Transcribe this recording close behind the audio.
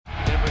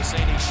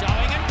Mancini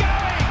showing and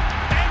going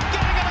and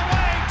giving it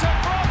away to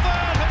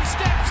Crawford, who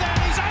steps and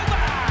he's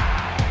over.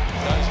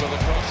 Goes with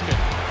a cross kick.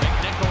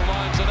 McNichol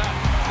lines it up.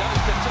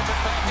 Goes to tip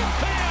it back in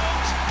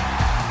field.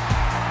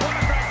 What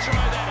a great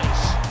try that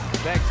is.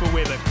 Back for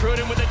Webber.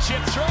 Cruden with a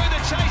chip through.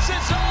 The chase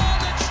is on.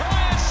 The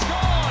try is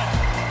scored.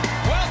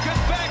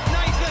 Welcome back,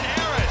 Nathan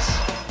Harris.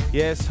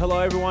 Yes, hello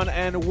everyone,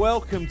 and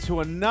welcome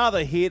to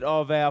another hit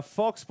of our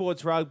Fox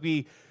Sports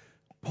Rugby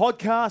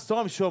podcast.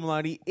 I'm Sean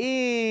Maloney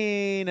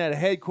in at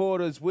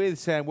headquarters with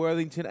Sam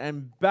Worthington,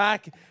 and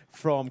back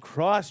from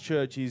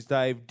Christchurch is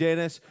Dave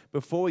Dennis.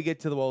 Before we get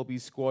to the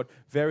Wallabies squad,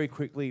 very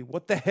quickly,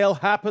 what the hell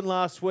happened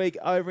last week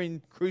over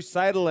in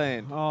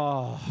Crusaderland?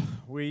 Oh,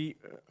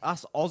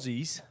 us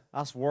Aussies,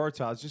 us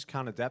Waratahs just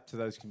can't adapt to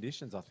those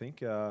conditions, I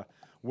think.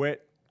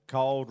 Wet,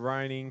 cold,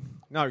 raining,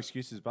 no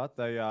excuses, but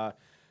they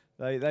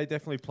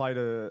definitely played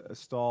a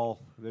style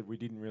that we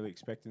didn't really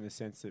expect, in the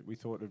sense that we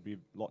thought it would be a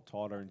lot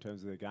tighter in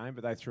terms of the game,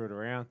 but they threw it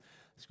around,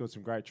 scored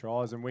some great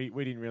tries, and we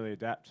didn't really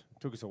adapt.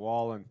 It took us a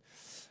while, and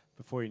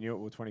before you knew it,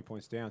 we were 20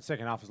 points down.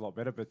 Second half was a lot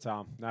better, but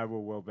no, we were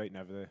well beaten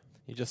over there.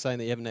 You're just saying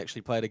that you haven't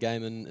actually played a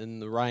game in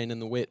the rain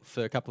and the wet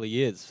for a couple of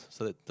years,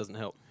 so that doesn't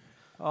help.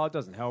 Oh, it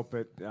doesn't help,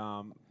 but they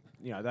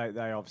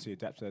obviously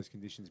adapt to those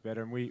conditions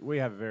better, and we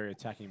have a very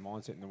attacking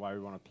mindset in the way we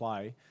want to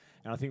play,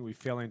 and I think we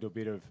fell into a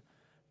bit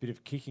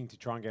of kicking to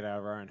try and get out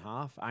of our own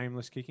half,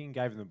 aimless kicking,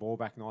 gave them the ball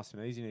back nice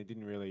and easy, and it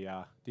didn't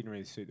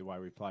really suit the way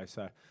we play.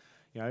 So,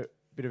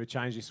 bit of a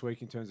change this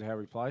week in terms of how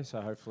we play.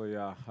 So hopefully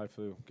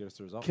we'll get us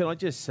the result. Can I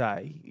just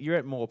say, you're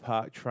at Moore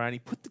Park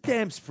training. Put the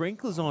damn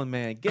sprinklers on,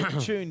 man. Get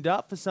tuned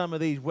up for some of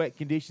these wet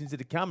conditions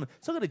that are coming.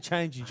 It's not going to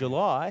change in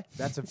July.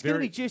 It's going to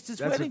be just as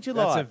wet in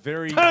July.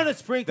 Turn the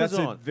sprinklers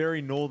on. That's a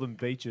very northern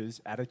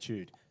beaches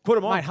attitude. Put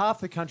them on. Mate,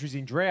 half the country's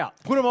in drought.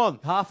 Put them on.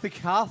 Half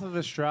of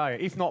Australia,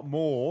 if not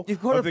more,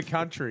 of the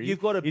country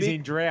is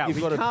in drought.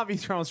 We can't be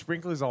throwing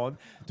sprinklers on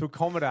to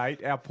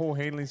accommodate our poor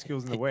handling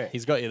skills in the wet.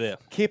 He's got you there.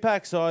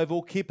 Kipax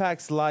Oval,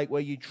 Kipax Lake,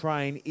 where you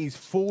train, is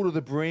full to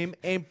the brim.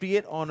 Empty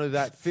it onto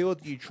that field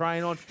that you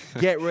train on.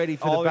 Get ready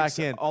for the back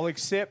end. I'll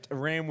accept a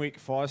Ramwick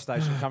fire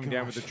station coming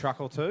down with a truck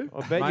or two.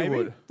 I bet you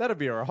would. That'd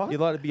be all right. You'd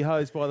like to be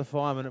hosed by the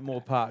firemen at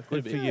Moore Park.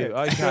 Good for you.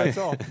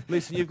 Okay.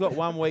 Listen, you've got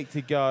 1 week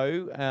to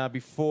go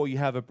before you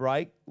have a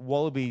break.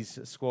 Wallabies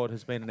squad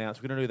has been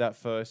announced. We're going to do that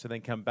first and then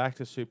come back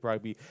to Super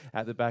Rugby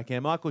at the back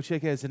end. Michael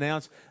Cheika has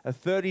announced a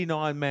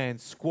 39-man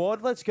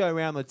squad. Let's go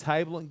around the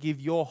table and give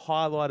your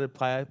highlighted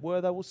player.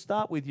 Wertho, we'll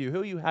start with you.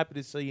 Who are you happy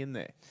to see in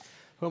there?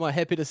 Who am I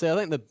happy to say? I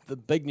think the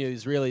big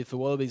news really for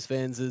Wallabies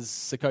fans is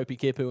Sekope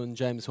Kepu and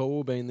James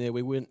Hall being there.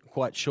 We weren't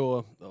quite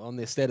sure on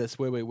their status,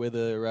 whether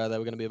they were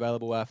going to be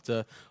available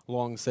after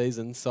long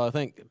seasons. So I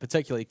think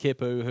particularly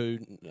Kepu, who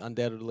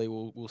undoubtedly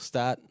will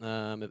start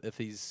if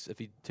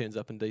he turns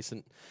up in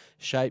decent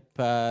shape.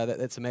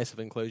 That's a massive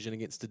inclusion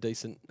against a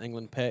decent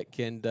England pack.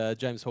 And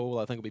James Hall,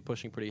 I think, will be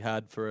pushing pretty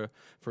hard for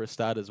a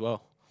start as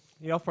well.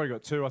 Yeah, I've probably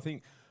got two. I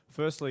think,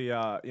 firstly,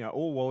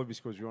 all Wallaby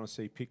squads you want to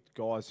see picked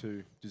guys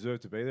who deserve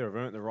to be there, have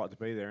earned the right to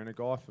be there. And a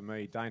guy for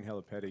me, Dane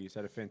Halapetti, has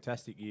had a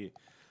fantastic year.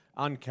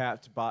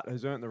 Uncapped, but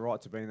has earned the right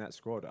to be in that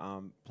squad.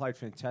 Played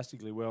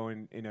fantastically well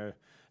in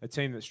a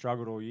team that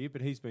struggled all year,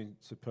 but he's been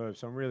superb.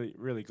 So I'm really,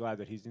 really glad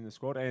that he's in the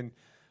squad. And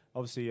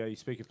obviously, you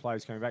speak of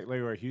players coming back.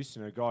 Leroy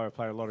Houston, a guy I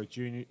played a lot of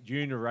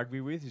junior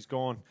rugby with, he's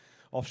gone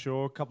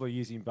offshore, a couple of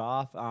years in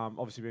Bath.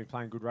 Obviously been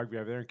playing good rugby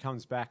over there and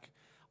comes back.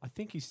 I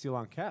think he's still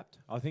uncapped.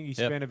 I think he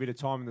spent a bit of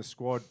time in the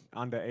squad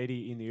under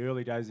Eddie in the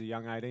early days of a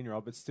young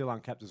 18-year-old, but still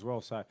uncapped as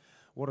well. So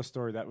what a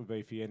story that would be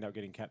if he ended up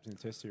getting capped in the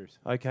Test Series.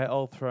 Okay,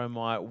 I'll throw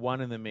my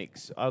one in the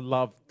mix. I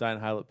love Dane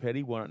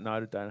Halapetti. Want to know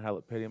to Dane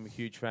Halapetti. I'm a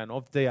huge fan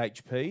of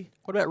DHP.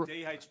 What about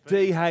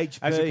DHP?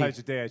 As opposed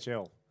to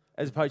DHL.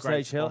 As opposed to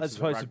DHL, as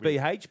opposed to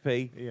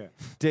BHP, yeah.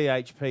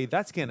 DHP.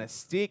 That's going to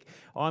stick.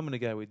 I'm going to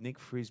go with Nick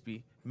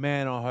Frisby.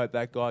 Man, I hope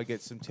that guy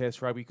gets some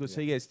Test rugby because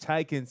he has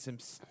taken some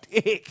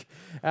stick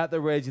at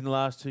the Reds in the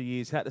last 2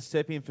 years. Had to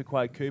step in for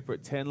Quade Cooper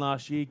at 10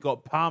 last year.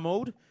 Got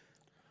pummeled.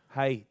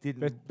 Hey,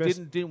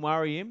 didn't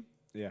worry him.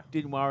 Yeah.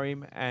 Didn't worry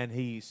him, and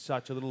he's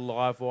such a little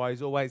live wire.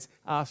 He's always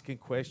asking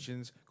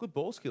questions. Good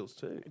ball skills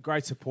too.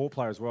 Great support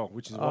player as well,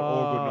 which is what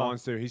all good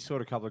nines do. He's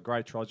scored a couple of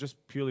great tries just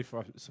purely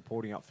for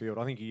supporting upfield.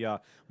 I think he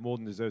more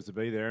than deserves to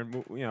be there,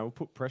 and we'll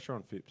put pressure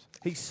on Phipps.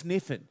 He's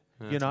sniffing.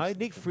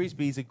 Nick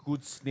Frisby's a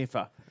good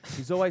sniffer.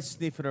 He's always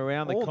sniffing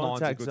around the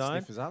contact zone. All 9's are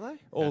good sniffers, aren't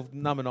they? All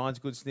number 9's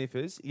good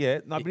sniffers.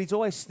 Yeah, no, but he's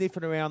always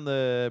sniffing around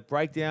the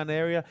breakdown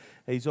area.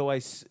 He's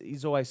always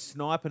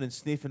sniping and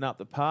sniffing up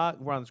the park.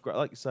 Runs great,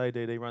 like you say,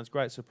 DD, runs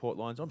great support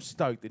lines. I'm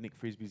stoked that Nick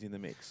Frisby's in the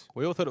mix.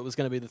 We all thought it was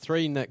going to be the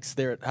three Nicks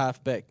there at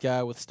halfback,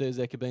 with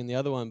Sturzaker being the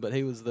other one, but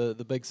he was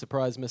the big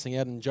surprise missing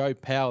out. And Joe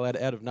Powell, out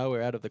of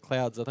nowhere, out of the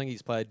clouds, I think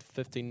he's played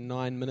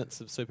 59 minutes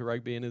of Super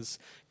Rugby in his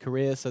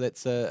career, so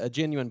that's a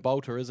genuine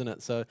bolter, isn't it?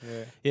 So,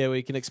 yeah,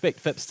 we can expect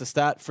Phipps to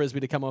start, Frisby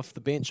to come off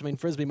the bench. I mean,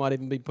 Frisby might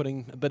even be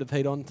putting a bit of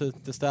heat on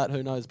to start,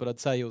 who knows, but I'd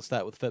say he'll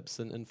start with Phipps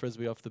and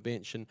Frisby off the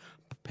bench and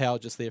Powell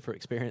just there for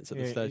experience at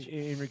this stage.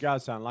 In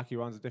regards to unlucky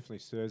ones, definitely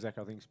Sturzak,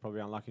 I think, is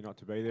probably unlucky not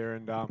to be there.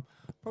 And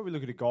probably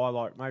look at a guy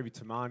like maybe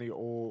Tamani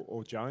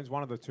or Jones,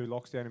 one of the two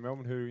locks down in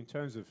Melbourne, who, in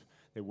terms of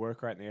their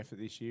work rate and their effort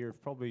this year,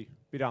 have probably a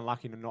bit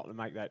unlucky not to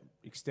make that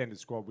extended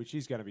squad, which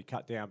is going to be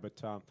cut down. But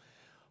I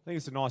think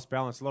it's a nice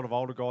balance. A lot of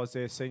older guys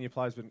there, senior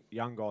players, but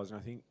young guys. And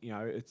I think,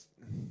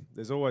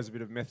 there's always a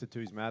bit of method to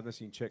his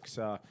madness in Czech's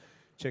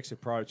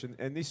approach.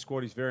 And this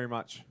squad is very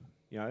much,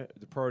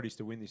 the priority is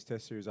to win this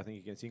Test series, I think,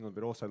 against England,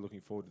 but also looking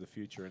forward to the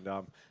future. And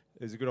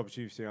there's a good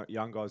opportunity for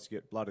young guys to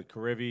get blooded.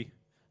 Karevi,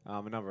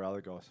 a number of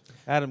other guys.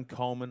 Adam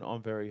Coleman,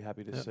 I'm very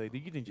happy to see. You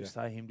didn't just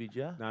say him, did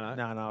you? No.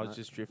 I was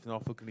just drifting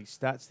off looking at his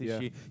stats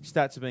this year. His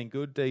stats have been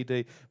good,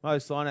 DD.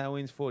 Most line-out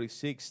wins,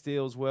 46.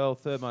 Steals well.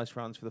 Third most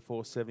runs for the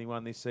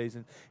 471 this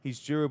season. He's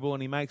durable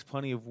and he makes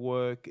plenty of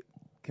work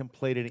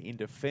completed in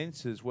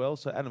defence as well.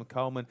 So Adam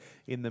Coleman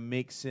in the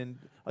mix. And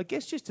I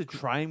guess just to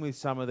train with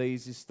some of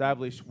these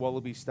established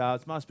Wallaby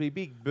stars must be a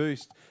big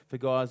boost for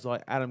guys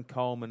like Adam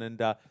Coleman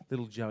and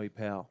little Joey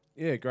Powell.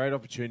 Yeah, great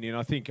opportunity. And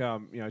I think,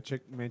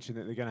 Czech mentioned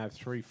that they're going to have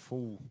 3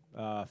 full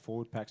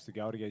forward packs to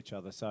go to each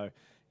other. So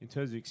in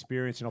terms of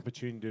experience and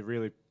opportunity to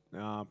really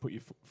put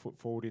your foot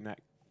forward in that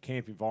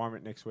camp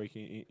environment next week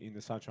in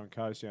the Sunshine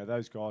Coast,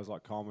 those guys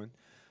like Coleman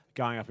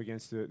going up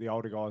against the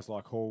older guys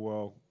like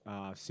Hallwell,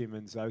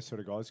 Simmons, those sort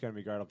of guys, it's going to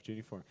be a great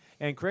opportunity for him.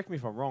 And correct me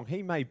if I'm wrong,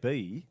 he may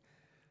be,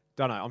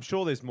 don't know, I'm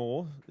sure there's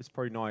more. It's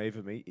probably naive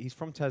of me. He's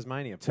from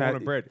Tasmania, born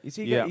and bred. Is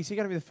he going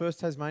to be the first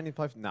Tasmanian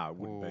player? No, it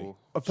wouldn't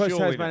be. First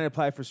Tasmanian to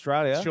play for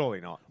Australia? Surely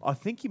not. I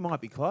think he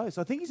might be close.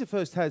 I think he's the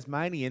first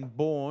Tasmanian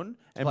born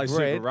and bred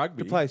Super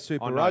rugby. to play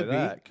Super Rugby.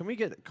 That. Can we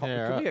get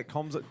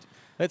comms?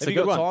 That's have a you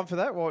good got one. time for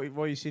that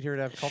while you sit here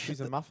and have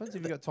coffees and muffins?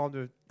 Have you got time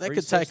to That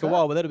could take a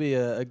while, but that'll be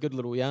a good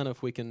little yarn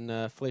if we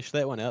can flesh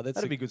that one out.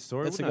 That'd be a good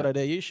story. That's a good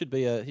idea. You should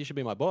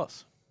be my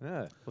boss.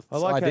 Yeah, I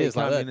like ideas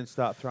how you come like in and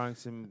start throwing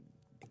some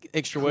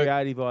extra work,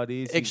 creative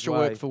ideas. extra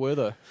work for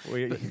Werther.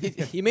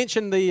 You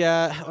mentioned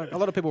a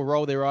lot of people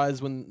roll their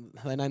eyes when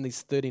they name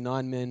these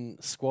 39-man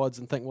squads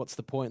and think, what's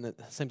the point?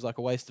 That seems like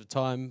a waste of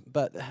time.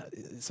 But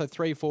so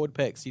 3 forward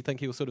packs, you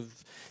think he'll sort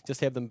of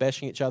just have them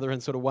bashing each other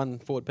and sort of one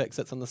forward pack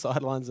sits on the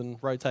sidelines and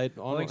rotate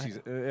on? I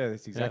think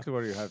that's exactly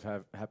what you have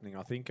happening,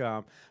 I think.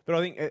 But I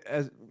think,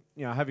 as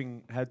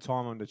having had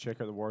time under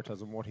Checker at the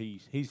Waratahs and what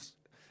he's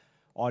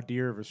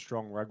idea of a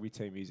strong rugby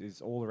team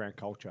is all around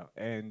culture.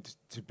 And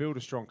to build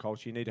a strong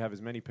culture, you need to have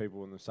as many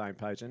people on the same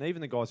page. And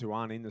even the guys who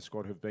aren't in the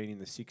squad, who've been in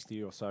the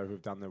 60 or so,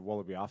 who've done the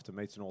Wallaby after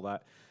meets and all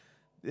that,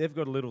 they've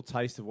got a little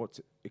taste of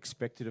what's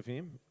expected of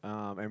him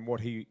and what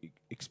he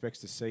expects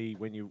to see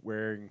when you're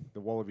wearing the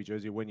Wallaby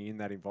jersey, when you're in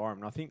that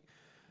environment. I think,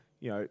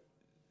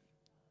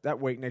 that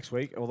week, next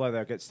week, although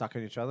they'll get stuck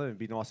in each other and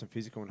be nice and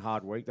physical and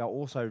hard week, they'll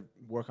also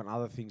work on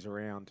other things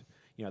around,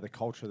 the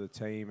culture of the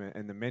team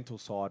and the mental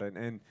side.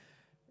 And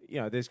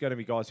there's going to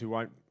be guys who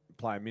won't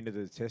play a minute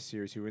of the Test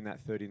series who are in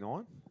that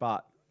 39,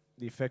 but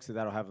the effects that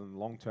that'll have on the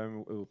long term,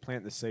 it will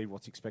plant the seed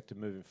what's expected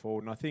moving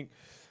forward. And I think,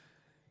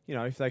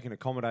 if they can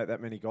accommodate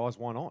that many guys,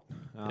 why not?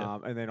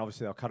 And then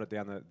obviously they'll cut it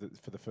down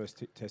for the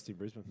first test in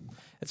Brisbane.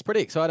 It's pretty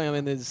exciting. I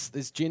mean,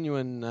 there's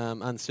genuine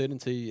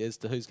uncertainty as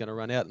to who's going to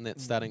run out in that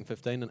starting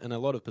 15 in a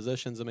lot of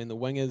positions. I mean, the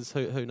wingers,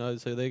 who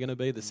knows who they're going to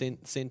be? The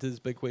centres,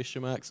 big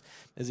question marks.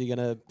 Is he going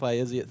to play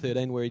Izzy at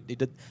 13, where he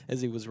did?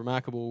 Izzy was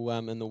remarkable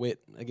in the wet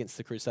against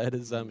the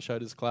Crusaders,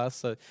 showed his class.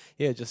 So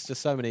yeah, just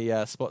so many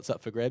spots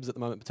up for grabs at the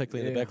moment,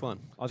 particularly in the back line.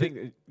 I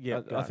think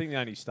the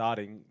only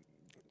starting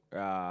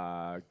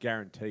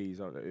guarantees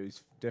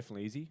is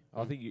definitely Izzy.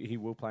 I think he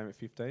will play him at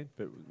 15,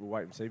 but we'll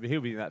wait and see. But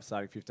he'll be in that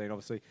starting 15,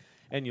 obviously.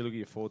 And you look at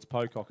your forwards,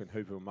 Pocock and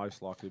Hooper will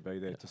most likely be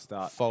there to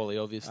start. Foley,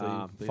 obviously.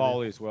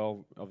 Foley as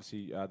well.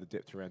 Obviously, the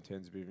depth around 10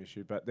 is a bit of an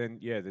issue. But then,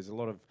 there's a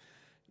lot of,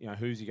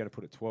 who's he going to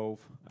put at 12?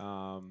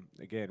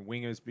 Again,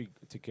 wingers, big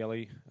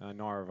Kelly,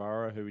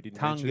 Nairavaara, who we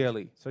didn't mention.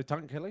 Tungeli. So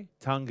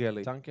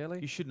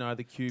Tungeli? You should know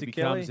the Q Tekeli.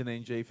 becomes an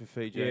NG for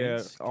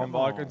Fijians. Yeah,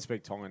 I can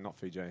speak Tongan, not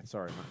Fijian.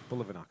 Sorry, mate.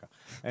 Bulavanaka.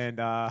 And,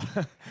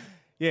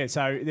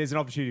 so there's an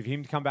opportunity for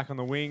him to come back on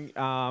the wing.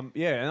 And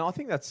I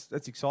think that's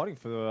exciting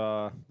for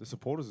the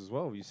supporters as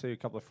well. You see a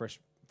couple of fresh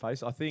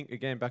faces. I think,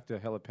 again, back to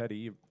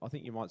Helipeti, I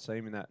think you might see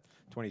him in that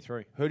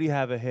 23. Who do you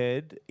have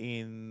ahead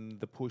in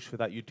the push for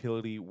that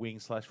utility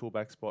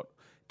wing/fullback spot?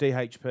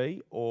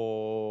 DHP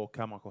or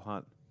Carmichael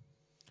Hunt?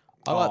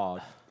 I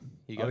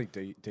think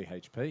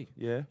DHP.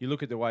 Yeah. You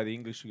look at the way the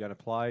English are going to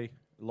play,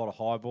 a lot of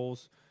high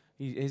balls.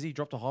 Has he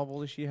dropped a high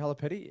ball this year,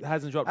 Helipeti?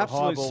 Hasn't dropped a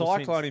high ball.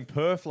 Absolute cyclone in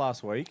Perth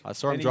last week. I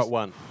saw him drop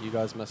one. You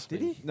guys must.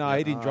 Did he? No,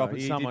 he didn't drop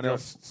it. He Someone did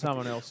else.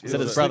 Someone else. Is it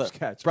his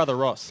brother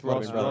Ross?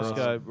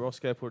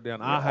 Roscoe put it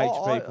down.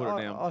 RHP put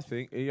it down. I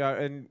think.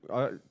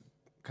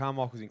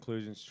 Carmichael's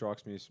inclusion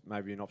strikes me as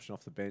maybe an option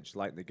off the bench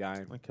late in the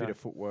game. Okay. Bit of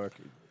footwork,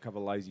 a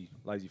couple of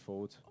lazy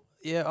forwards.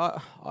 Yeah,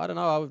 I don't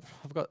know.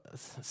 I've got a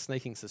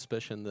sneaking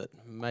suspicion that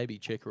maybe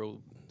Checker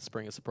will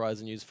spring a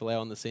surprise and use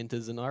Folau on the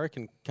centres, and I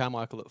reckon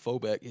Carmichael at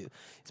fullback. He's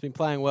been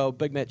playing well,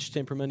 big match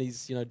temperament.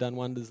 He's done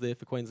wonders there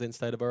for Queensland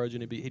State of Origin.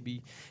 He'd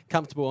be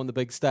comfortable on the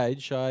big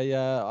stage.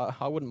 I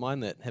wouldn't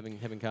mind that having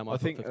Carmichael. I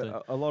think at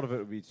 15. a lot of it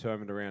will be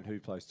determined around who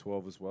plays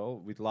 12 as well.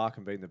 With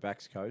Larkin being the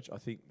backs coach, I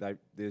think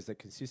there's a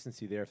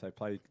consistency there if they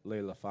play Lee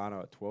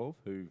Lafano at 12,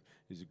 who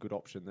is a good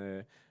option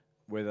there.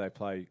 Whether they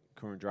play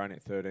Kurandrani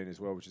at 13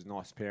 as well, which is a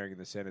nice pairing in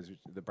the centres,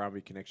 the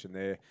Brumby connection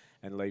there,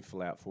 and leave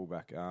Folau at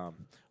fullback.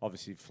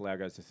 Obviously, if Folau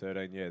goes to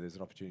 13, there's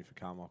an opportunity for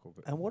Carmichael.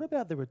 But And what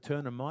about the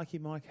return of Mike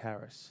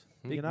Harris?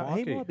 Big He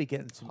Mikey. might be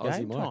getting some Aussie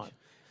game Mike. time.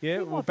 Yeah, he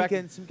well, might be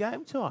getting some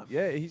game time.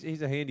 Yeah,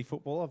 he's a handy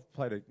footballer. I've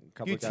played a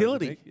couple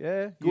Utility. of games.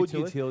 Yeah, Good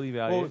utility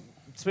value. Well,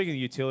 speaking of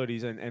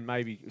utilities and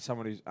maybe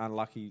someone who's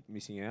unlucky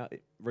missing out,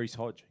 Reece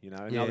Hodge,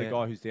 another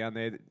guy who's down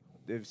there.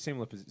 They're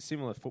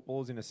similar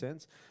footballers in a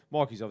sense.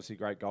 Mikey's obviously a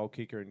great goal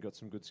kicker and got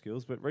some good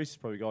skills, but Reece is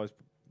probably a guy who's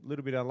a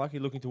little bit unlucky,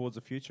 looking towards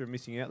the future and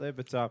missing out there.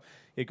 But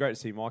great to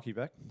see Mikey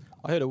back.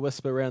 I heard a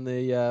whisper around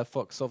the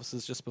Fox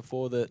offices just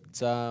before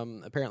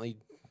that apparently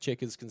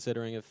Checkers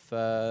considering if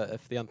the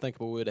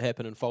unthinkable were to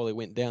happen and Foley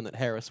went down, that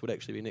Harris would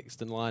actually be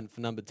next in line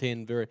for number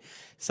 10. Very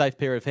safe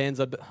pair of hands.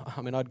 I'd go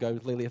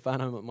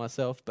Liliafano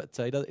myself, but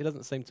he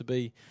doesn't seem to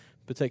be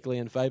particularly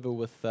in favour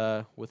with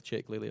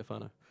Check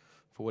Liliafano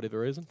for whatever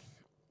reason.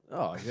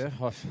 Oh yeah,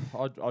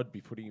 I'd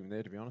be putting him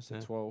there, to be honest,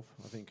 at 12.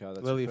 I think that's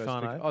Lily your first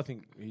Fano. pick. I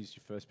think he's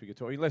your first pick at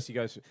 12, unless he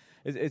goes.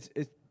 It's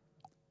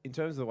in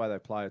terms of the way they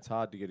play, it's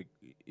hard to get.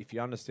 If you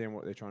understand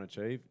what they're trying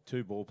to achieve,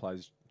 two ball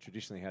plays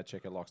traditionally how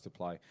Checker likes to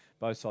play.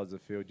 Both sides of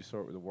the field. You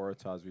saw it with the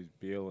Waratahs with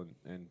Beale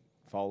and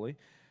Foley.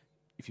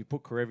 If you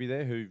put Karevi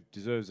there, who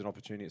deserves an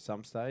opportunity at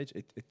some stage,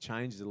 it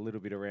changes a little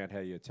bit around how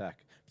you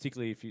attack.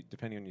 Particularly if you,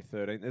 depending on your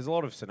 13, there's a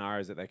lot of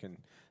scenarios that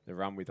they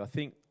run with. I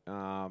think.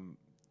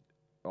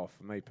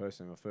 For me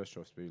personally, my first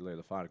choice would be Lee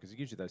Lafano because it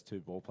gives you those two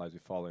ball plays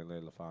with Foley and Lee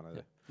Lafano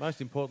there.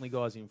 Most importantly,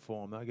 guys in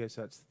form. I guess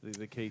that's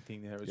the key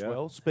thing there as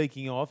well.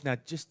 Speaking of, now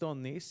just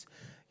on this,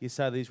 you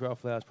say these Israel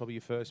Flowers probably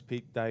your first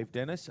pick, Dave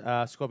Dennis.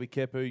 Scobby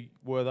Kepu,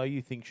 Wortho,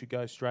 you think should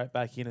go straight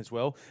back in as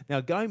well.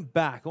 Now going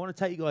back, I want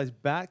to take you guys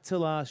back to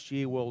last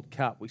year World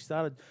Cup. We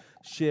started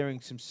sharing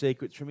some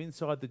secrets from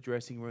inside the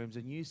dressing rooms,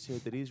 and you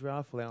said that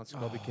Israel Folau and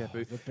Scobby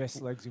Kepu, the best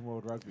legs in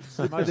world rugby.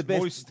 the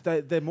best,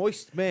 they're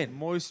moist men.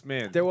 Moist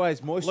men. They're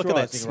always moisturising. Look at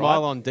that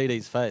smile right? on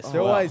Didi's face.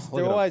 They're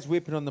always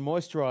whipping on the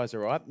moisturiser,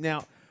 right?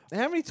 Now,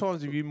 How many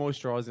times have you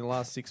moisturised in the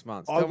last 6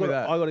 months? I've Tell me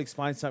that. got to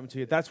explain something to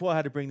you. That's why I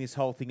had to bring this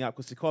whole thing up,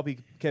 because the Scobby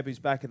Kepu's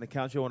back in the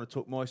country. I want to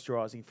talk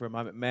moisturising for a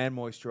moment, man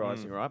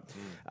moisturising, right?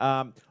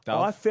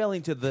 I fell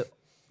into the...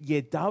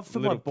 Yeah, Dove for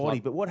my body.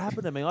 But what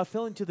happened to me? I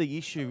fell into the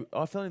issue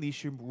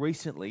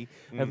recently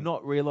of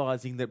not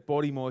realising that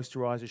body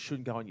moisturiser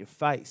shouldn't go on your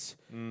face.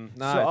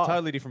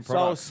 Totally different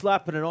product. So I was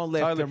slapping it on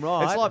left and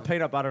right. It's like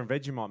peanut butter and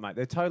Vegemite, mate.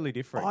 They're totally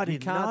different. I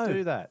didn't you can't know.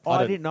 do that.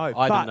 I didn't know.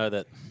 I didn't know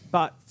that.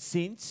 But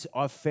since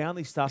I've found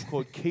this stuff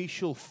called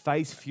Keishel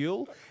Face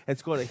Fuel,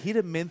 it's got a hit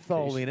of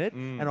menthol in it,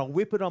 and I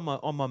whip it on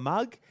my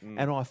mug,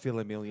 and I feel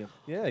a million.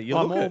 Yeah,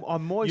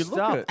 I'm moist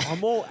up.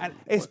 I'm all at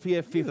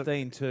SPF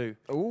 15 too.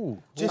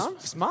 Ooh, Just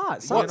smart.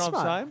 You know what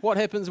I'm saying? What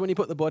happens when you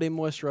put the body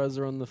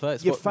moisturiser on the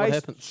face? Your what face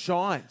happens?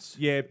 shines.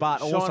 Yeah, but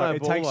Shine also over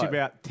it takes all you over.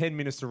 about 10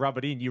 minutes to rub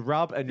it in. You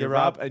rub and you You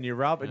rub rub. and you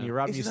rub and you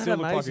rub, and you Isn't still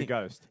that look like a amazing?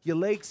 ghost. Your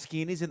leg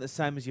skin isn't the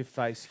same as your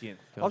face skin.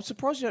 I'm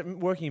surprised you're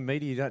working in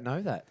media. You don't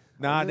know that.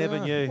 Nah, never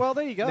knew. Well,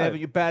 there you go. Never.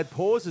 Your bad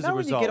pause as a When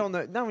result.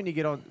 you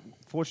get on.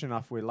 Fortunate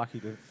enough, we're lucky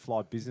to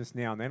fly business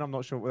now and then. I'm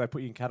not sure. Will they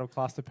put you in cattle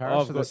class to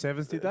Paris for the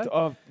sevens? Did they?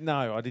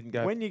 No, I didn't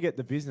go. When you get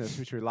the business,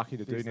 which we're lucky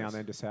to do now and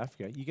then to South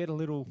Africa, you get a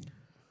little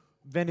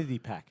vanity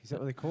pack. Is that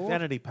what they call it?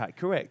 Vanity pack,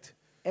 correct.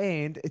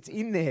 And it's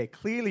in there,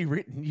 clearly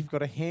written. You've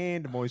got a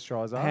hand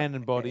moisturiser. Hand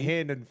and body.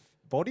 Hand and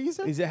body, is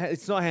it?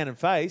 It's not hand and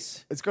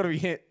face. It's got to be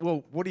hand.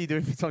 Well, what do you do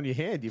if it's on your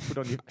hand? You put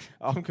on your...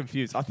 I'm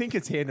confused. I think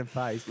it's hand and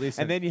face.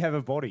 Listen. And then you have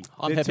a body.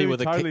 I'm They're happy two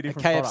with totally a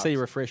different KFC products.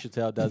 refresher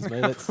towel does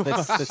me.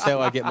 That's how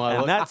I get my And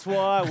look. that's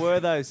why we're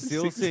those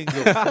still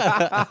single.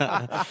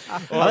 I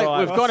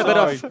think we've gone a bit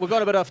off. We've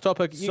gone a bit off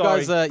topic. You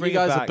Sorry, guys bring it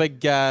are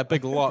back.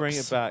 big locks. Bring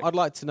it back. I'd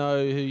like to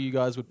know who you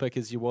guys would pick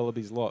as your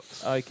Wallabies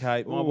locks.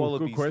 Okay, my Ooh,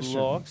 Wallabies good question.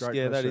 locks. Great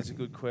Yeah, that question. is a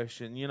good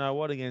question. You know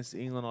what? Against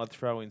England, I'd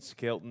throw in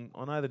Skelton.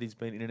 I know that he's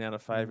been in and out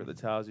of favour at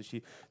the Towers this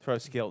year. Throw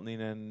Skelton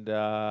in, and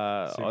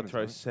I'd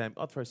throw Sam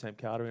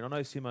Carter in. I know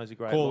Simo's a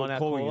great line-out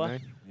caller.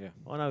 Yeah.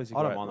 I know he's a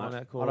I great don't mind line-out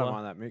that. I caller. don't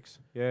mind that mix.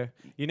 Yeah.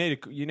 You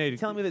need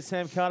Telling me that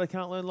Sam Carter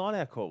can't learn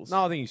line-out calls.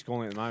 No, I think he's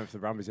calling at the moment for the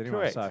Brumbies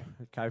anyway, Correct. so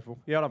capable.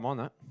 Yeah, I don't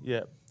mind that.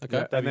 Yeah. Okay.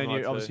 Yeah, That'd and be then mine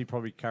you too. obviously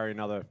probably carry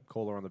another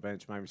caller on the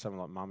bench, maybe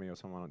someone like Mummy or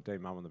someone like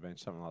Dean Mum on the bench,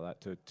 something like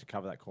that to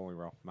cover that calling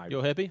role. Maybe.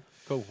 You're happy?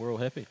 Cool. We're all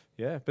happy.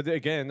 Yeah, but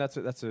again,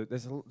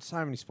 there's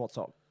so many spots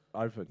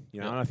open, you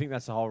know, and I think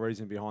that's the whole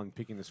reason behind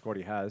picking the squad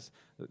he has.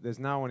 There's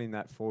no one in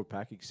that forward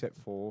pack except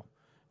for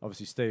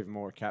obviously Steve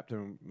Moore,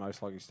 captain,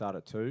 most likely start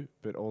at 2,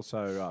 but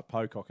also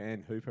Pocock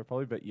and Hooper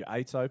probably. But your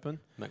 8's open.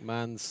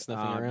 McMahon's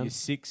sniffing Your around.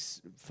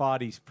 6,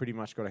 Fardy's pretty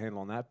much got a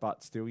handle on that,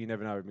 but still, you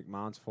never know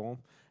McMahon's form.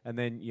 and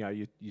then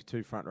your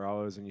 2 front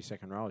rowers and your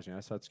second rowers.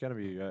 So it's going to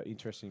be an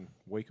interesting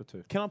week or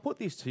two. Can I put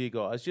this to you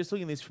guys? Just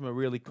looking at this from a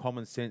really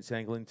common sense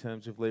angle in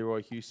terms of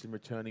Leroy Houston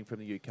returning from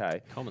the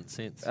UK. Common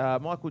sense.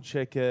 Michael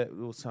Checker,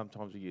 well,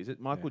 sometimes we use it.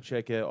 Michael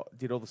Checker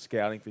did all the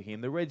scouting for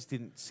him. The Reds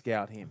didn't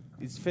scout him.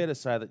 It's fair to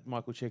say that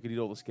Michael Checker did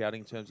all the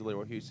scouting in terms of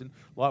Leroy Houston,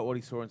 like what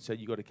he saw and said,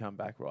 you got to come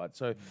back, right?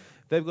 So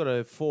they've got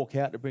to fork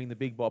out to bring the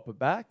big bopper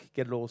back,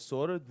 get it all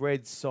sorted.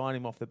 Reds sign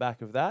him off the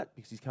back of that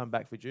because he's come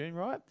back for June,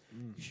 right?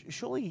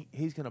 Surely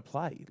he's going to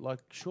play. Like,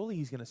 surely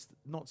he's going to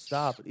not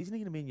start, but isn't he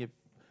going to be in your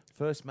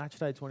first match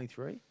day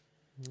 23?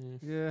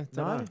 Yeah,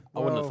 No? know. I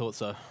wouldn't have thought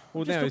so.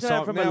 Well, Just now he's looking at it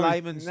signed from now a he's-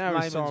 layman's now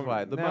he's way,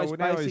 signed- the now- most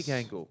now basic he's-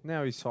 angle.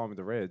 Now he's signed with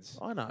the Reds.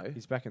 I know.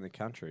 He's back in the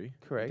country.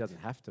 Correct. He doesn't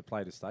have to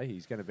play to stay.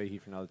 He's going to be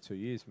here for another 2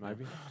 years,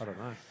 maybe. I don't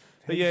know.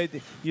 But yeah,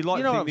 you like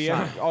You to know think what the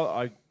I'm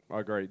effort, I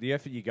agree. The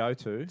effort you go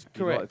to, you like to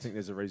correct. think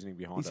there's a reasoning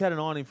behind He's it. had an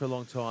eye on him for a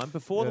long time,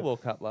 before the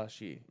World Cup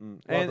last year.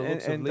 By the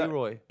looks of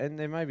Leroy. And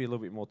there may be a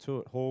little bit more to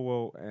it.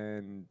 Horwell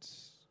and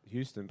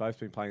Houston both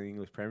been playing the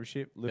English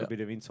Premiership. A little bit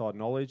of inside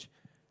knowledge.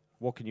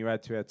 What can you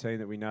add to our team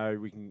that we know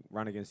we can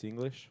run against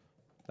English?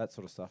 That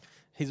sort of stuff.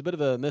 He's a bit of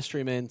a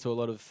mystery man to a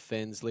lot of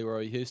fans,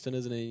 Leroy Houston,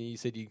 isn't he? You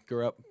said you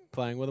grew up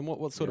playing with him.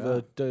 What sort of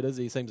a dude is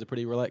he? He seems a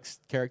pretty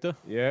relaxed character.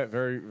 Yeah,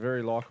 very,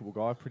 very likeable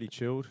guy, pretty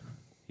chilled.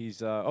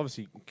 He's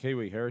obviously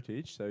Kiwi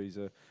heritage, so he's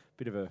a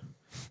bit of a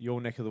your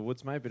neck of the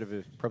woods, mate. Bit of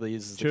a Probably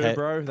uses Sure, the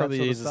bro, that probably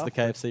sort of uses the stuff.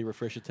 KFC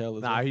refresher towel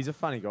as nah. well. He's a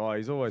funny guy.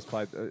 He's always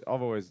played.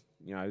 I've always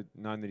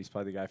known that he's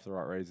played the game for the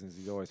right reasons.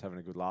 He's always having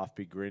a good laugh,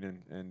 big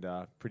grin,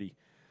 and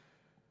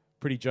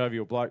pretty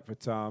jovial bloke.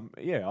 But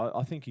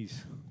I think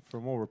he's,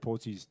 from all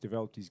reports, he's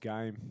developed his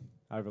game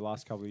over the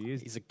last couple of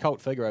years. He's a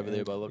cult figure over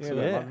there by the looks of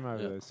they it. love him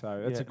over there.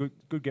 So that's a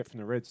good get from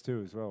the Reds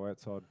too, as well.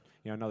 Outside,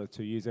 another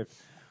 2 years. They've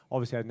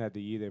obviously hadn't had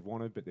the year they've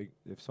wanted, but they've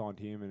signed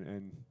him,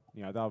 and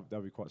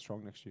they'll be quite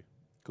strong next year.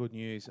 Good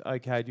news.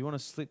 Okay, do you want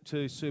to slip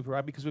to Super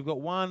Rugby? Because we've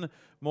got one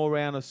more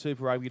round of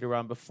Super Rugby to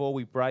run before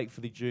we break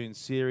for the June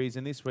series.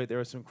 And this week there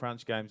are some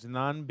crunch games,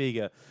 none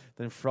bigger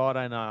than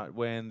Friday night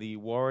when the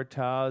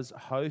Waratahs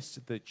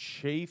host the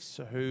Chiefs,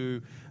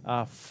 who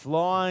are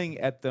flying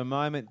at the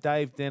moment.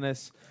 Dave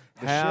Dennis,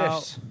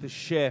 the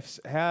Chefs.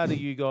 How do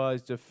you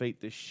guys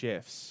defeat the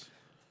Chefs?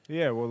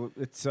 Yeah, well,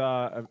 it's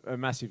a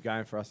massive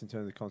game for us in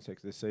terms of the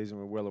context of the season.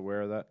 We're well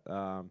aware of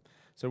that.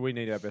 So we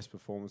need our best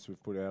performance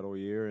we've put out all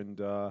year, and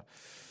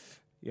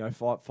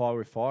fight fire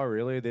with fire.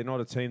 Really, they're not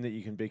a team that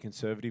you can be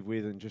conservative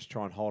with and just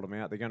try and hold them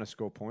out. They're going to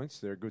score points.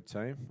 They're a good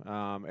team,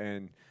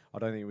 and I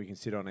don't think we can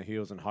sit on our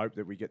heels and hope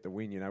that we get the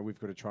win. We've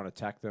got to try and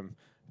attack them,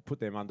 put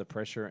them under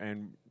pressure,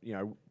 and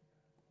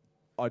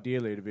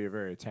ideally it'll be a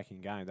very attacking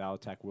game. They'll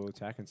attack, we'll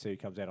attack, and see who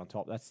comes out on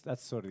top.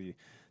 That's sort of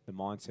the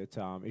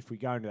mindset. If we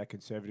go into that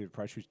conservative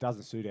approach, which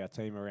doesn't suit our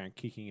team around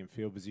kicking and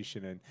field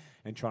position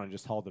and trying to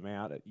just hold them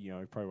out, we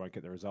probably won't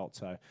get the result.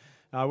 So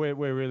we're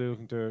really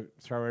looking to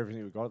throw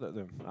everything we've got at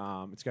them.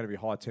 It's going to be a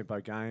high tempo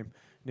game.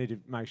 Need to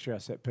make sure our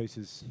set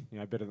pieces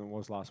better than it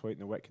was last week in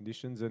the wet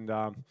conditions, and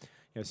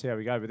see how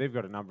we go. But they've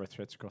got a number of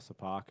threats across the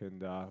park,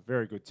 and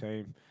very good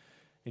team.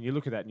 And you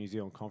look at that New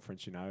Zealand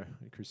conference,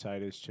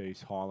 Crusaders,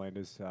 Chiefs,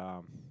 Highlanders.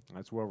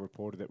 It's well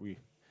reported that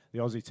the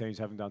Aussie teams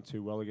haven't done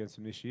too well against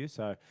them this year,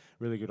 so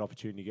really good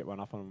opportunity to get one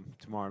up on them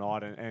tomorrow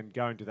night and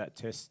go into that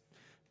test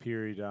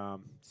period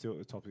still at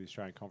the top of the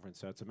Australian Conference.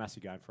 So it's a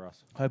massive game for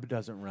us. Hope it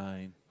doesn't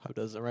rain. Hope it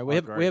doesn't rain.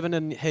 We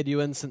haven't had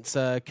you in since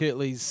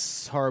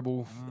Kirtley's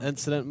horrible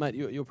incident, mate.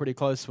 You're pretty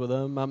close with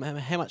him.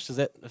 How much does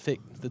that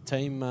affect the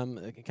team?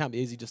 It can't be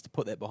easy just to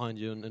put that behind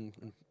you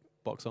and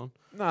box on.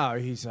 No,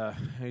 he's a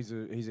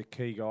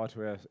key guy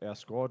to our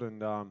squad,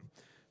 and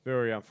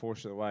very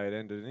unfortunate the way it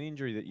ended. An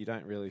injury that you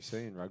don't really see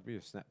in rugby,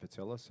 a snap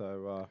patella.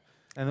 So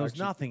and there was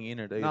nothing in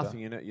it either.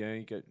 Nothing in it. Yeah,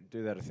 you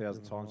do that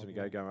 1,000 times when you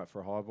go going up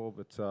for a high ball.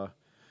 But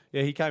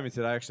he came in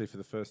today actually for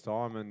the first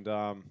time,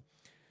 and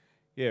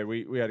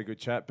we had a good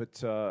chat.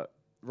 But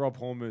Rob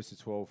Horn moves to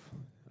 12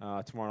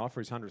 tomorrow night for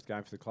his 100th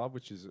game for the club,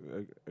 which is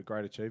a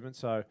great achievement.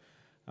 So.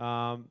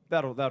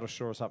 That'll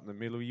shore us up in the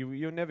middle.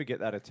 You'll never get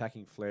that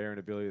attacking flair and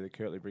ability that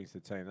Kirtley brings to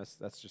the team.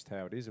 That's just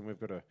how it is, and we've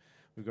got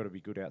to be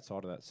good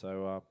outside of that.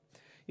 So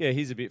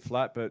he's a bit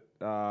flat, but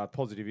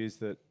positive is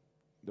that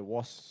the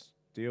Wasps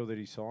deal that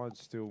he signed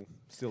still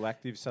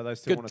active. So they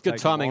still want to take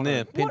good timing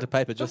there. Pen to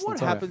paper, But just in what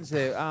time. happens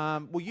there?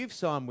 Well, you've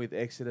signed with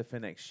Exeter for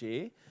next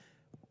year.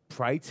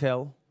 Pray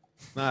tell.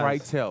 No, Pray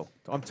tell.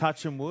 I'm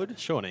touching wood.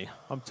 Shawnee.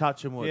 I'm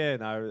touching wood. Yeah,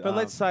 no. But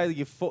let's say that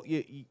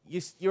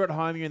you're at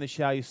home, you're in the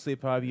shower, you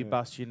slip over, you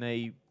bust your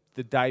knee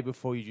the day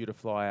before you're due to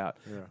fly out.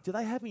 Yeah. Do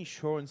they have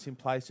insurance in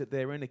place that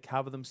they're in to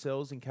cover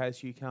themselves in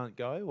case you can't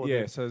go?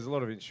 Or So there's a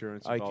lot of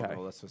insurance involved and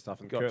all that sort of stuff.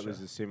 And Gotcha. Kirtley's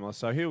is similar.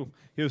 So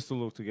he'll still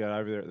look to get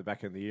over there at the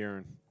back end of the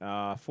year,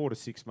 and 4 to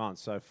 6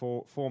 months. So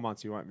 4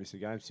 months he won't miss a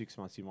game. 6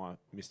 months he might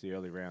miss the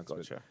early rounds.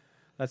 Gotcha. But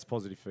that's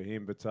positive for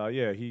him. But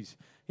he's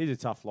a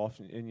tough life,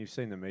 and you've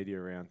seen the media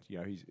around.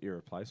 He's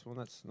irreplaceable,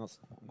 and that's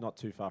not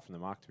too far from the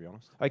mark, to be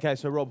honest. Okay,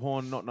 so Rob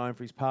Horn not known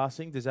for his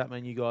passing. Does that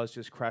mean you guys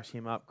just crash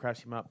him up,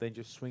 then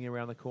just swing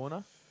around the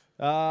corner?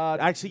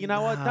 Actually, you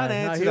know what? Don't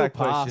answer he'll that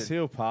pass. question.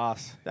 He'll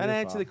pass. Don't He'll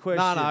answer pass. the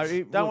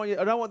question. No.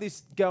 I don't want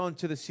this going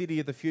to the city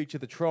of the future,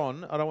 the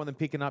Tron. I don't want them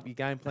picking up your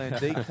game plan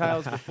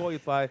details before you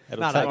play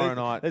tomorrow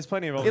night. There's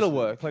plenty of It'll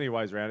work. Plenty of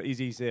ways around it.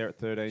 Izzy's there at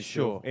 13.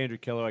 Sure. Still. Andrew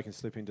Kellaway can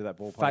slip into that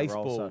ball play Face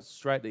role. balls So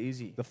straight to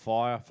Izzy. the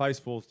fire. Face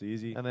balls to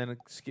Izzy. And then a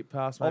skip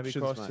pass maybe Options,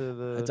 across mate. to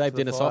the A Dave to the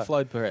Dennis fire.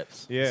 offload,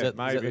 perhaps. Yeah, Is that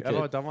maybe. the Have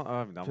I kid? done one? I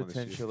haven't done one this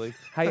year. Potentially.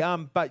 Hey,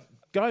 but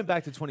going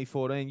back to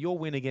 2014, your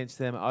win against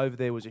them over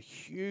there was a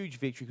huge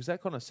victory because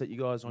that kind of set you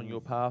guys on your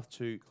path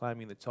to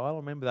claiming the title. I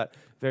remember that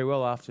very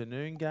well.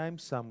 Afternoon game,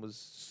 sun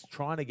was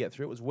trying to get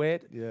through. It was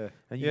wet. Yeah,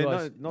 And you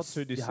guys not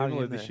too hung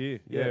dissimilar in this there. year.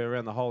 Yeah. Yeah,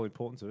 around the whole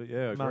importance of it.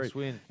 Yeah, Must agreed.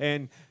 win.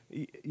 And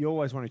you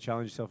always want to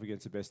challenge yourself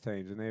against the best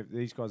teams, and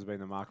these guys have been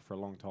in the market for a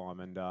long time,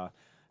 and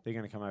they're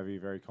going to come over here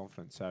very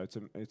confident. So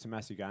it's a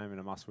massive game and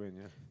a must win.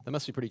 Yeah. They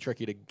must be pretty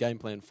tricky to game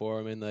plan for.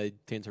 I mean, they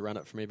tend to run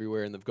it from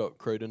everywhere, and they've got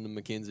Cruden and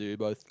McKenzie who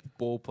both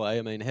ball play.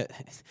 I mean,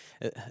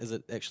 is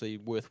it actually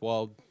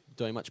worthwhile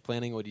doing much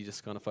planning, or do you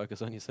just kind of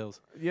focus on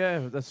yourselves?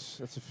 Yeah, that's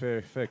a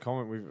fair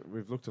comment.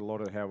 We've looked a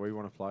lot at how we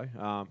want to play.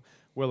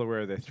 Well aware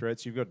of their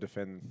threats. You've got to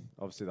defend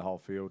obviously the whole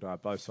field,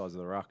 both sides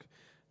of the ruck.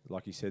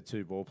 Like you said,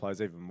 2 ball players,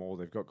 even more.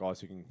 They've got guys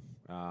who can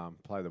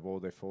play the ball.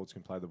 Their forwards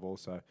can play the ball.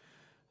 So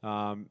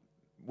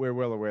we're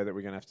well aware that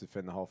we're going to have to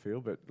defend the whole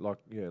field. But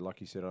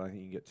like you said, I don't think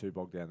you can get too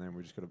bogged down there. And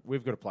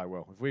we've got to play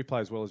well. If we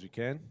play as well as we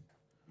can,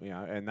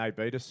 and they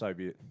beat us, so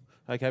be it.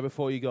 Okay,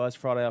 before you guys,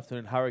 Friday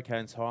afternoon,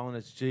 Hurricanes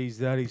Highlanders. Geez,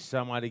 that is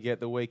some way to get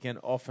the weekend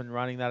off and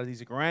running. That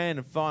is a grand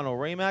and final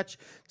rematch.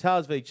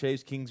 Tars v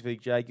Chiefs, Kings v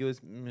Jaguars,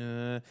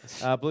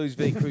 Blues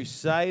v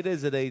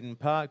Crusaders at Eden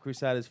Park.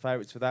 Crusaders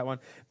favourites for that one.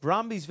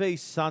 Brumbies v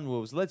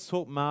Sunwolves. Let's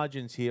talk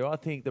margins here. I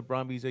think the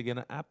Brumbies are going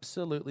to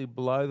absolutely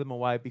blow them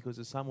away because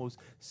the Sunwolves'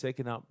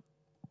 second up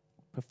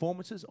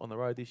performances on the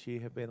road this year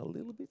have been a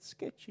little bit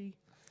sketchy.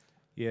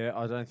 Yeah,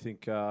 I don't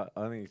think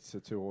it's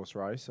a 2-horse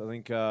race. I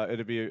think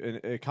it'll be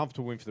a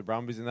comfortable win for the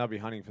Brumbies, and they'll be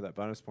hunting for that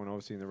bonus point,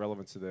 obviously, in the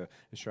relevance of the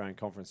Australian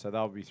Conference. So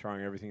they'll be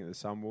throwing everything at the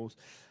Sunwolves.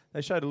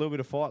 They showed a little bit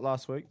of fight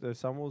last week, the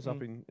Sunwolves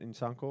up in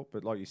Suncorp,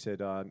 but like you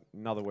said,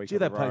 another week Gee, on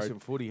they the play road. some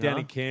footy, down huh?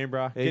 in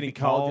Canberra, Yeah, getting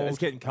cold. It's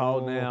getting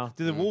cold now.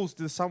 Do the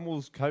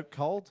Sunwolves cope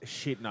cold?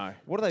 Shit, no.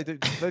 What do they do?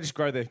 They just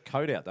grow their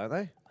coat out, don't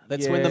they?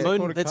 That's Yeah. when the Is it moon.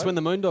 called a That's coat? when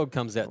the moondog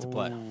comes out to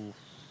play.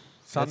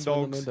 Sun That's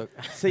when the dogs,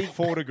 moondog- See,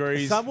 4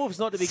 degrees. Sunwolves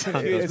not to be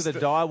confused It's with the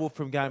direwolf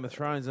from Game of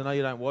Thrones. I know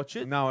you don't watch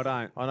it. No, I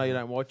don't. I know you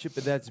don't watch it,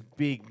 but that's a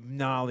big,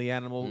 gnarly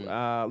animal.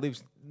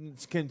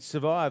 Can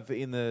survive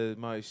in the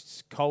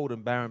most cold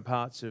and barren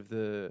parts of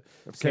the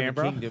Seven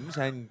Canberra. Kingdoms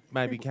and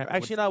maybe Canberra.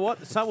 Actually, you know what?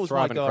 The Sunwolves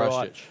Thrive might in go all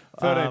right. Christchurch.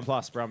 13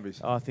 plus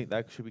Brumbies. I think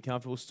that should be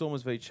comfortable.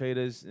 Stormers v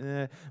Cheetahs,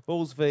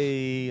 Bulls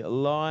v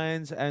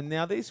Lions. And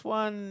now this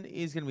one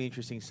is going to be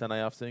interesting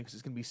Sunday afternoon because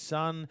it's going to be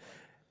sun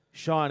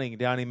shining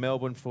down in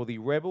Melbourne for the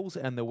Rebels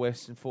and the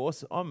Western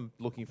Force. I'm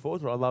looking forward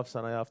to it. I love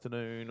Sunday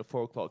afternoon,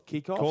 4 o'clock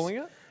kickoffs. Calling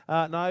it?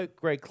 No,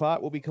 Greg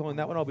Clark will be calling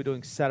that one. I'll be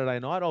doing Saturday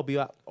night. I'll be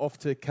off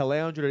to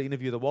Caloundra to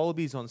interview the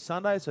Wallabies on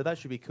Sunday, so that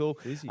should be cool.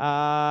 Busy.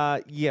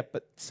 Yeah,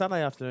 but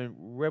Sunday afternoon,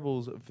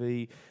 Rebels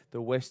v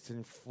the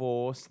Western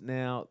Force.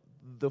 Now,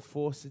 the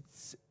Force,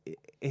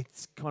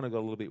 it's kind of got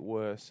a little bit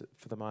worse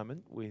for the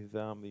moment with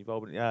the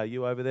involvement.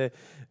 You over there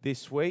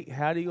this week.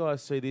 How do you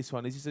guys see this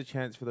one? Is this a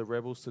chance for the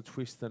Rebels to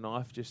twist the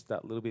knife just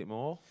that little bit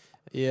more?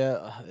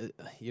 Yeah,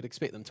 you'd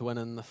expect them to win.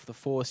 And the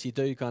Force, you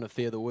do kind of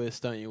fear the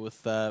worst, don't you,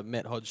 with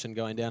Matt Hodgson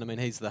going down. I mean,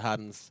 he's the heart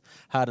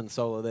and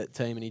soul of that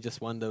team, and you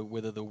just wonder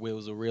whether the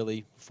wheels will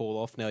really fall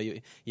off now.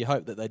 You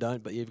hope that they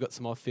don't, but you've got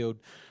some off-field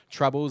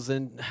troubles,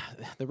 and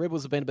the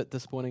Rebels have been a bit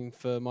disappointing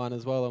for mine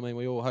as well. I mean,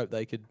 we all hope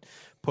they could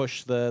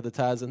push the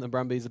Tars and the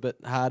Brumbies a bit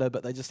harder,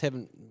 but they just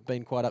haven't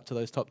been quite up to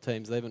those top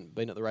teams. They haven't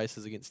been at the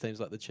races against teams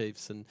like the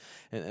Chiefs and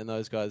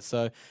those guys.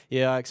 So,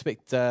 yeah, I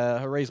expect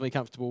a reasonably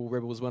comfortable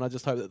Rebels win. I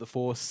just hope that the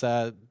Force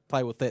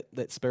play with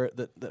that spirit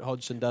that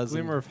Hodgson does.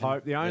 Glimmer of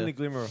hope. The only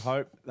glimmer of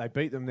hope, they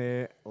beat them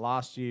there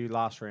last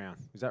round.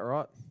 Is that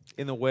right?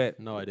 In the wet.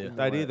 No idea.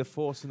 They did the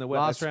Force in the wet.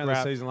 Last They round of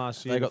the scrapped. season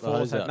last year, They the got the Force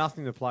hose had out.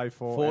 nothing to play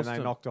for, Forced and they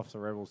them. knocked off the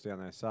Rebels down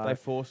there. So They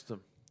forced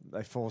them.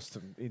 they forced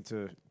them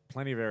into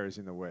plenty of areas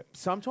in the wet.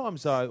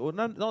 Sometimes, though, well,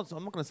 I'm not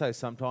going to say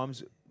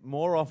sometimes.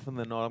 More often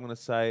than not, I'm going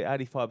to say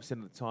 85%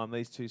 of the time,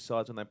 these two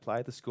sides, when they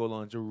play, the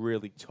scorelines are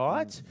really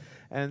tight.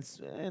 And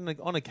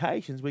on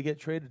occasions, we get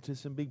treated to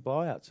some big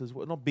blowouts as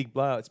well. Not big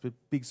blowouts, but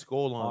big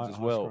scorelines as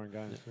well. High-scoring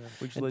games, yeah.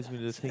 Which leads me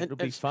to think it'll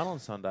be fun on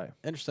Sunday.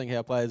 Interesting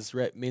how players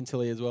react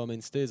mentally as well. I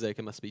mean,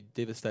 Sturzaker must be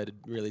devastated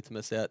really to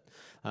miss out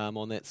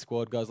on that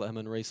squad. Guys like him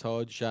and Reece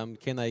Hodge,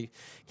 can they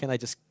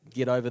just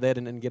get over that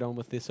and get on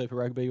with their Super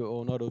Rugby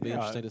or not? It'll be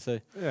interesting to see.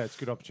 Yeah, it's a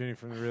good opportunity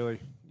for them to really,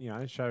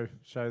 show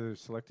the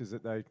selectors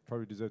that they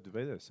probably deserve to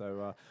be there.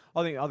 So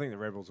I think the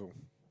Rebels will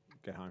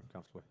get home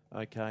comfortably.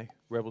 Okay,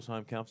 Rebels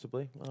home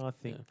comfortably. I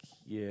think,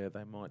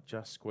 they might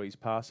just squeeze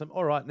past them.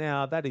 All right,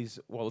 now that is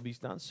Wallabies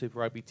done. Super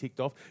Rugby ticked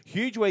off.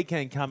 Huge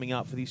weekend coming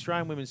up for the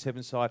Australian Women's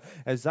Seven side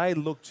as they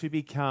look to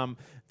become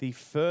the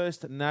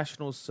first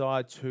national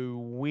side to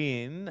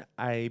win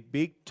a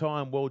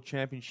big-time World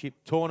Championship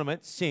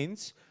tournament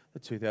since the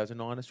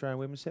 2009 Australian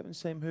Women's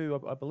Sevens team, who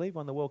I believe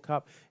won the World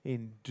Cup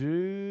in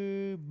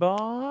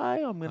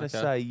Dubai. I'm going to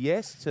say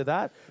yes to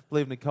that. I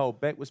believe Nicole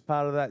Beck was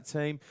part of that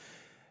team.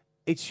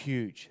 It's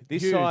huge.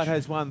 This side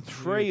has won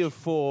 3 of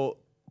 4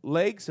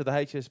 legs of the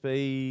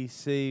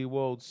HSBC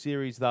World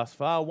Series thus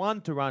far.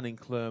 1 to run in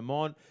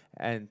Clermont,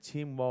 and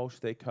Tim Walsh,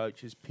 their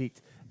coach, has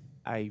picked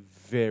a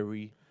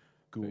very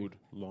good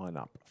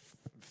lineup.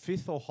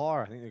 5th or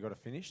higher, I think they've got to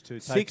finish to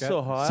take 6th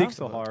or higher.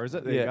 6th or higher, is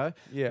it? There you go.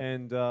 Yeah.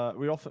 And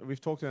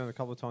we've talked about it a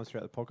couple of times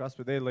throughout the podcast,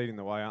 but they're leading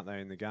the way, aren't they,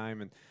 in the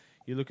game? And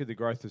you look at the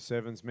growth of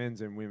sevens,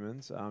 men's and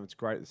women's. It's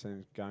great that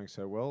they're going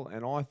so well.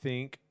 And I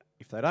think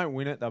if they don't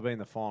win it, they'll be in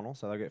the final.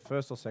 So they'll get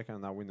first or second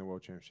and they'll win the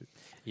World Championship.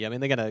 Yeah, I mean,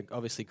 they're going to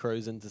obviously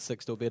cruise into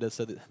 6th or better,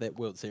 so that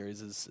World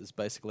Series is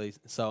basically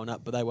sewn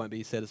up, but they won't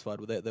be satisfied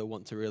with that. They'll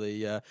want to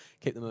really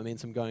keep the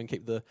momentum going,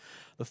 keep the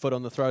foot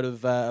on the throat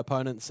of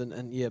opponents,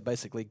 and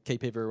basically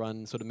keep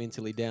everyone sort of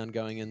mentally down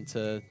going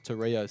into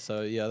Rio.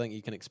 So, I think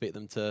you can expect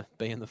them to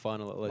be in the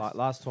final at least.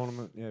 Last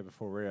tournament,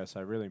 before Rio,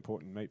 so really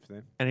important meet for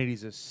them. And it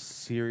is a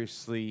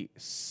seriously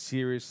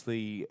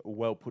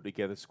well put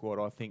together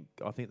squad. I think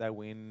they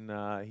win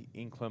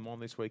in Clermont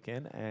this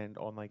weekend, and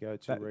on they go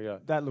to Rio.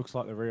 That looks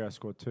like the Rio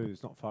squad too.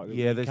 It's not far.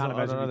 Yeah, you can't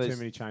imagine too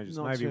many changes.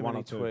 Not Maybe too one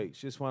many or two tweaks,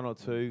 just 1 or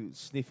 2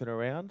 sniffing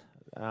around.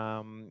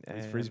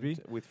 With Frisbee?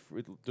 With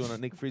doing a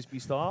Nick Frisbee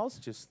styles,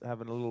 just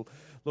having a little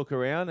look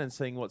around and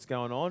seeing what's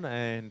going on,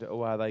 and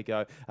away they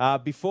go.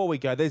 Before we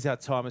go, there's our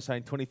timer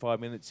saying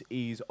 25 minutes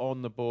is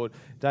on the board.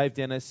 Dave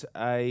Dennis,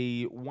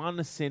 a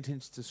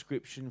 1-sentence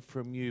description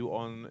from you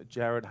on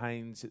Jared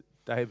Haynes'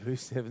 debut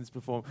sevens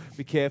perform.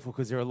 Be careful,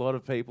 because there are a lot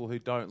of people who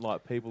don't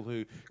like people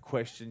who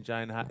question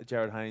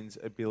Jared Haynes'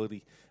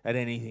 ability at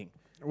anything.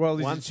 Well,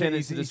 1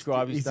 sentence to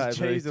describe his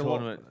debut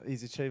tournament.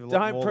 He's achieved a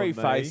lot more Don't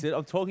preface than me. it.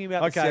 I'm talking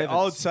about the sevens.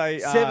 I would say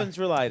sevens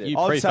related. You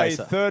I'd say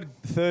preface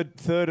it.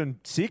 third and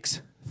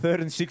 6.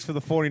 3rd and 6 for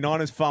the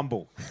 49ers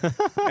fumble,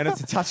 and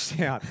it's a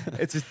touchdown.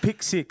 It's a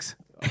pick 6.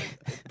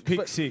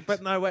 Pick 6.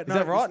 But no, wait, is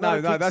that right?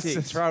 No, that's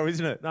the throw,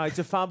 isn't it? No, it's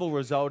a fumble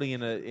resulting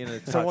in a touchdown.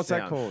 So what's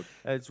that called?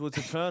 It's a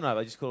turnover.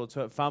 I just call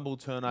it fumble,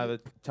 turnover,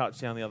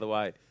 touchdown the other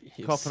way.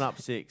 Coughing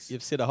up 6.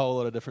 You've said a whole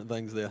lot of different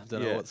things there.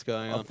 Don't know what's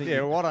going on. I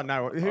don't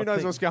know. Who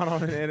knows what's going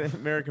on in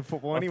American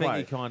football anyway? I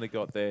think you kind of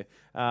got there.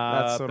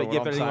 That's sort of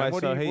what I'm saying.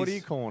 Anyway, What are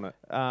you calling it?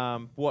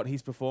 What,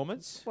 his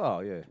performance?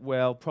 Well, yeah.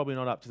 Well, probably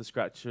not up to the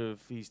scratch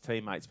of his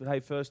teammates. But hey,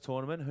 first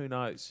tournament, who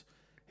knows?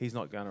 He's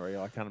not going to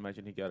Rio. I can't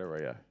imagine he'd go to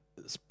Rio.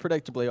 It's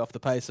predictably off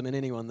the pace. I mean,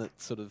 anyone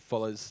that sort of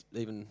follows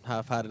even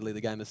half-heartedly the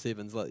game of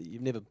sevens, like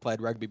you've never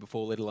played rugby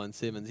before, let alone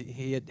sevens.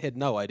 He had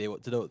no idea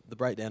what to do at the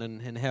breakdown,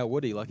 and how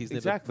would he? Like he's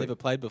never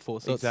played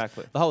before. So the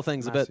whole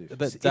thing's a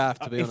bit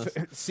daft, to be honest.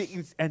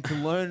 And to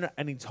learn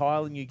an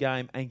entirely new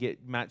game and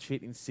get match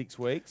fit in 6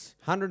 weeks.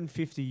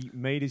 150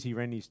 metres he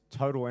ran his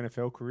total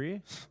NFL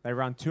career. They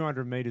run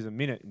 200 metres a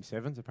minute in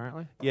sevens,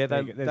 apparently. Yeah,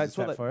 that's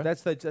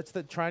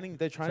the training.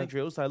 Their training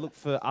drills. They look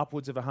for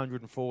upwards of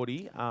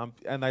 140,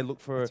 and they look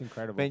for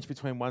incredible. Bench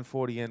between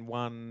 140 and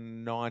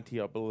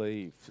 190, I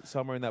believe,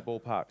 somewhere in that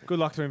ballpark. Good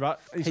luck to him,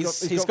 but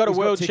he's got a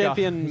world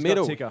champion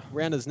medal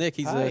around his neck.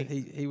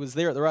 He was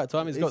there at the right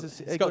time. He's got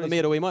the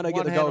medal. He might not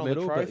get the gold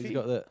medal, but he's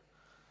got that.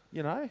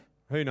 You know,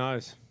 who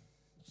knows?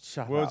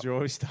 Shut World's up. your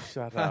oyster.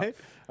 Shut up.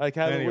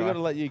 Okay, anyway. We've got to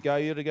let you go.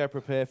 You've got to go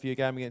prepare for your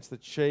game against the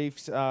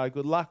Chiefs.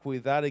 Good luck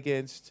with that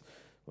against...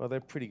 Well,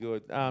 they're pretty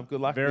good. Good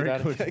luck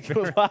with that.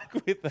 Good luck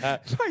with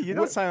that. No, you're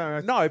not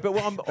saying... No,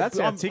 but that's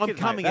our ticket, I'm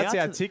coming mate. out.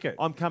 That's our ticket.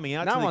 I'm coming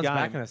out no to the game. No one's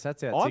backing us.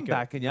 That's our ticket. I'm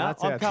backing you.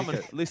 I'm coming.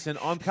 Listen,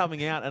 I'm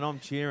coming out and I'm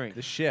cheering.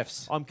 The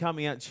Chefs. I'm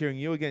coming out cheering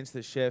you against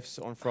the Chefs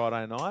on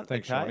Friday night.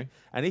 Thanks, okay? Johnny.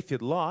 And if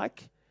you'd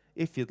like,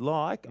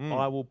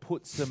 I will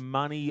put some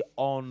money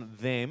on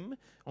them,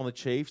 on the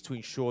Chiefs, to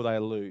ensure they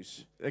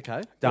lose.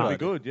 Okay. Done. That'd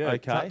be good, yeah.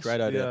 Okay. Great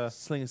idea.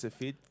 Sling us a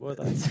fid.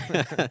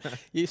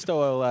 You still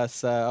owe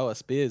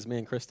us beers, me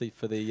and Christy,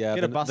 for the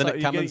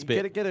Nick Cummins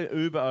bet. Get an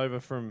Uber over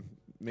from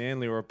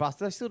Manly or a bus.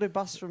 Do they still do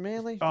buses from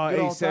Manly? Oh,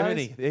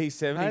 E70. The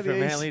E70 from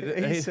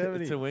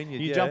Manly to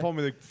Wynyard. You jump on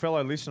with a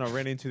fellow listener I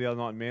ran into the other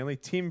night in Manly,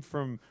 Tim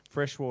from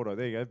Freshwater.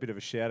 There you go, a bit of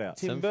a shout out.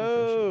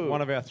 Timbo.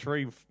 One of our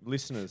 3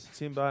 listeners.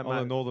 Timbo, on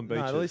the northern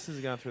beaches. No, the listeners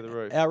are going through the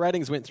roof. Our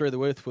ratings went through the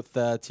roof with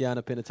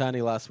Tiana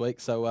Penatani last week,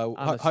 so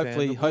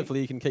hopefully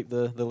you can keep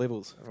the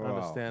levels. Wow.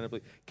 Understandably.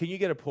 Can you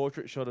get a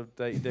portrait shot of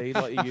D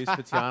like you used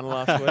for Tiana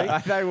last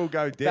week? They will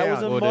go down. That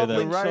was a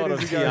modelling shot of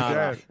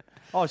Tiana.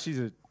 Oh, she's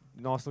a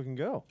nice-looking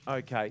girl.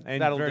 Okay.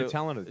 And very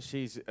talented.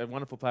 She's a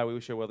wonderful player. We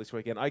wish her well this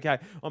weekend. Okay.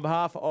 On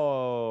behalf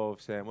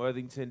of Sam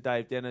Worthington,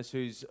 Dave Dennis,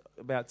 who's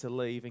about to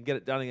leave and get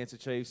it done against the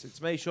Chiefs,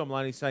 it's me, Sean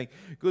Maloney, saying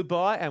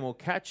goodbye, and we'll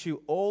catch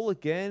you all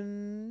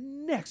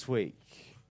again next week.